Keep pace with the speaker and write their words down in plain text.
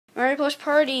Mario Plush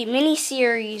Party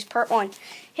mini-series part 1.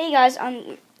 Hey guys,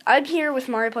 I'm here with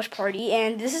Mario Plush Party,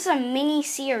 and this is a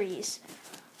mini-series.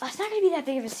 It's not going to be that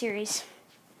big of a series.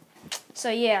 So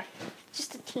yeah,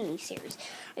 just a teeny series.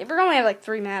 We're going to have like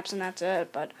 3 maps and that's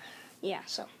it, but yeah,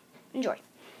 so enjoy.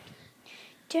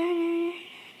 Hey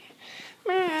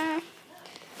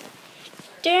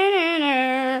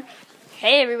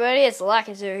everybody, it's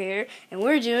Lakazu here, and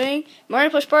we're doing Mario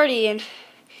Plush Party, and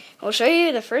I'll show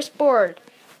you the first board.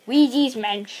 Luigi's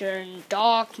Mansion,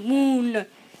 Dark Moon.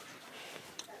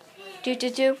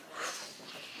 In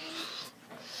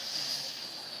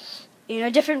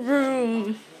a different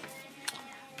room.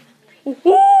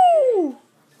 Woohoo!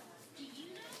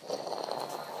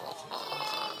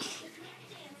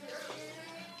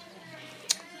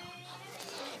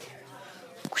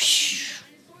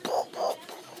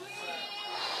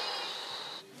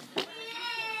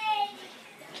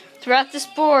 Throughout this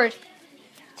board,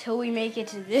 till we make it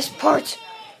to this part,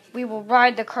 we will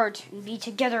ride the cart and be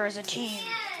together as a team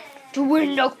to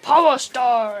win the Power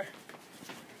Star.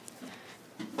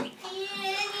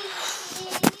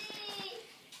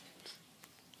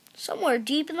 Somewhere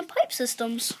deep in the pipe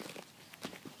systems.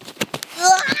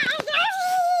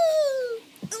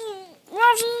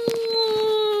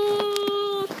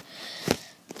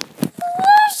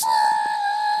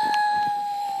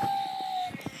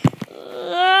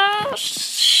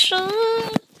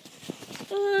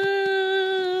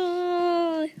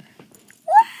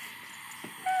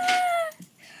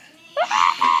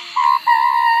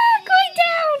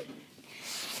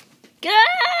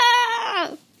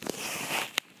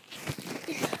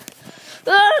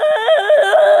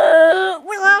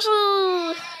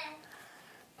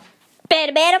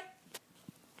 Better.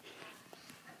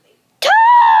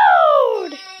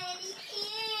 Toad!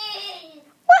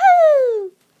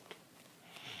 Woohoo!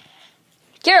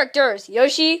 Characters: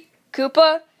 Yoshi,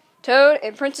 Koopa, Toad,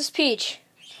 and Princess Peach.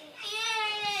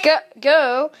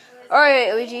 Go.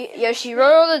 Alright, Luigi. Yoshi,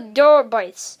 roll the door.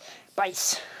 Bites.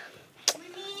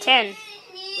 10.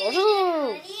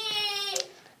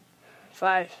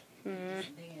 5.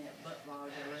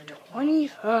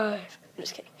 25. I'm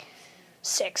just kidding.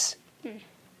 6.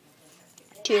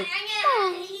 2.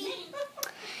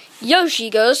 Yoshi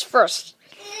goes first.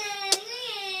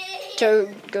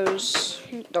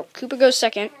 Koopa goes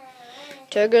second.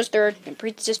 Toad goes third, and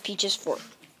Princess Peach is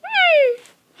fourth.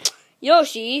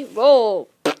 Yoshi, roll.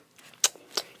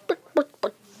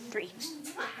 3.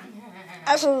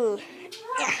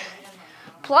 Yeah.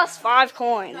 Plus 5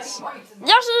 coins.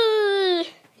 Yoshi!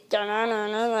 Stuff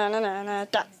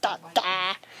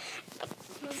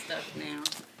now.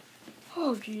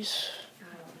 Oh, jeez.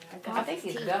 I think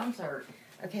his gums hurt.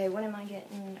 Okay, what am I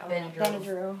getting?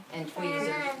 Benadryl. And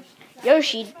tweezers.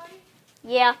 Yoshi.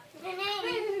 Yeah.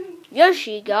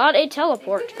 Yoshi got a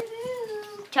teleport.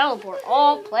 Teleport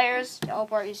all players.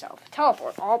 Teleport yourself.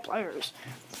 Teleport all players.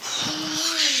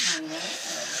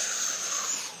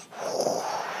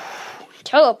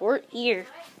 Teleport here.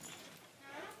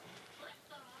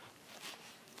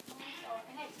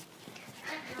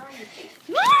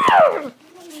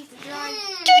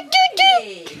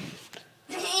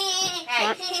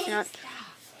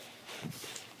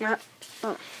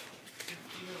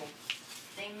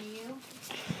 Same to you?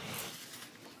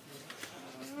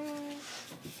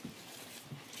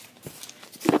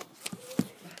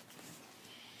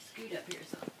 Scoot up here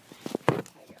some.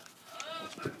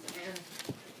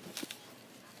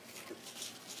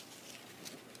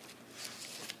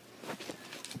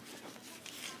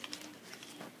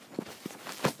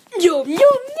 Yum, yum,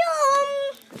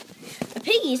 yum! A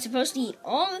piggy is supposed to eat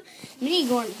all the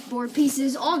mini-board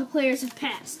pieces all the players have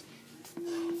passed.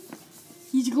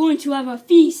 He's going to have a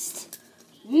feast.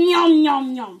 Yum,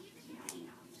 yum, yum.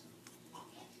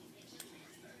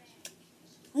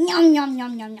 Yum, yum,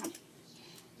 yum, yum, yum.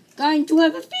 Going to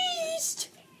have a feast.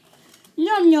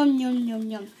 Yum, yum, yum, yum,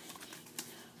 yum.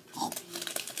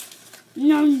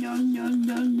 Yum, yum, yum,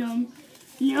 yum, yum.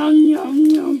 Yum, yum,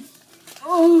 yum.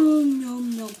 Oh,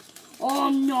 yum, yum.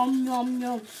 Oh, yum, yum,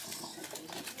 yum.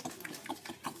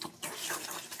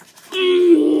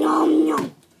 Yum,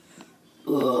 yum.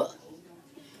 Ugh.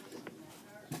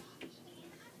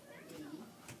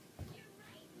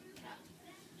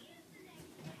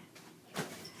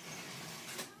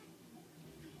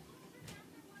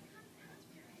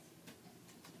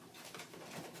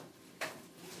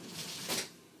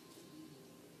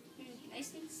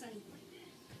 Nice and sunny.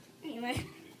 Anyway.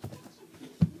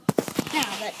 Now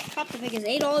that Papa Pig has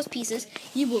ate all his pieces,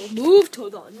 he will move to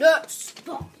the next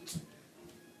spot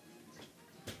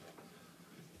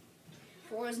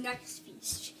for his next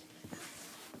feast.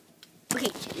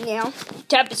 Okay, now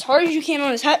tap as hard as you can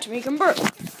on his hat to make him burp.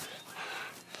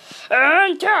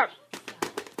 And tap.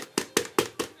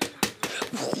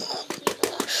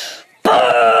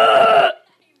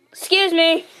 Excuse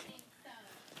me.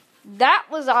 That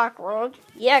was awkward.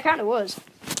 Yeah, it kind of was.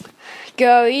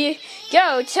 Go,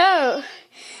 Toad.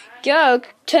 Go,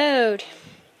 Toad.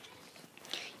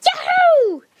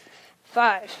 Yahoo!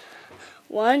 5.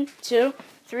 1, 2,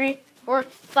 3, 4,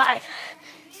 5.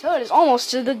 Toad is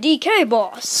almost to the DK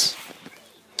boss.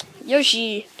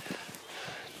 Yoshi.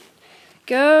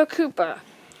 Go, Koopa.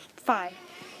 5.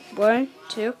 1,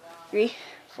 2, 3,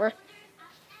 4,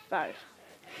 5.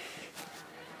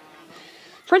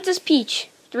 Princess Peach.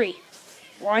 3.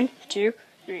 1, 2,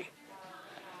 3.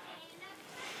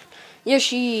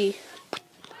 Yoshi.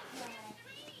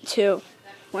 2.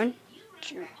 1,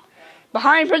 2.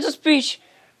 Behind Princess Peach.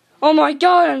 Oh my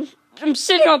god, I'm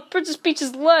sitting on Princess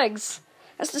Peach's legs.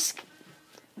 That's just...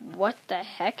 What the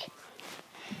heck?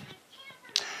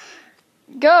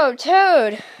 Go,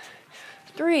 Toad.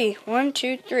 3. 1,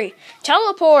 2, 3.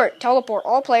 Teleport. Teleport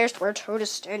all players to where Toad is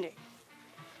standing.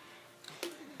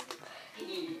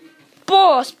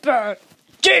 Boss Bad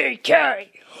DK.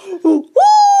 Woo!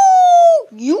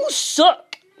 You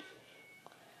suck.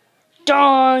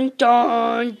 Dun,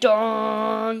 dun,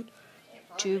 dun.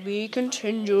 To be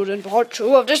continued in part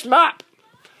 2 of this map.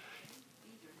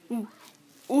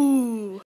 Ooh.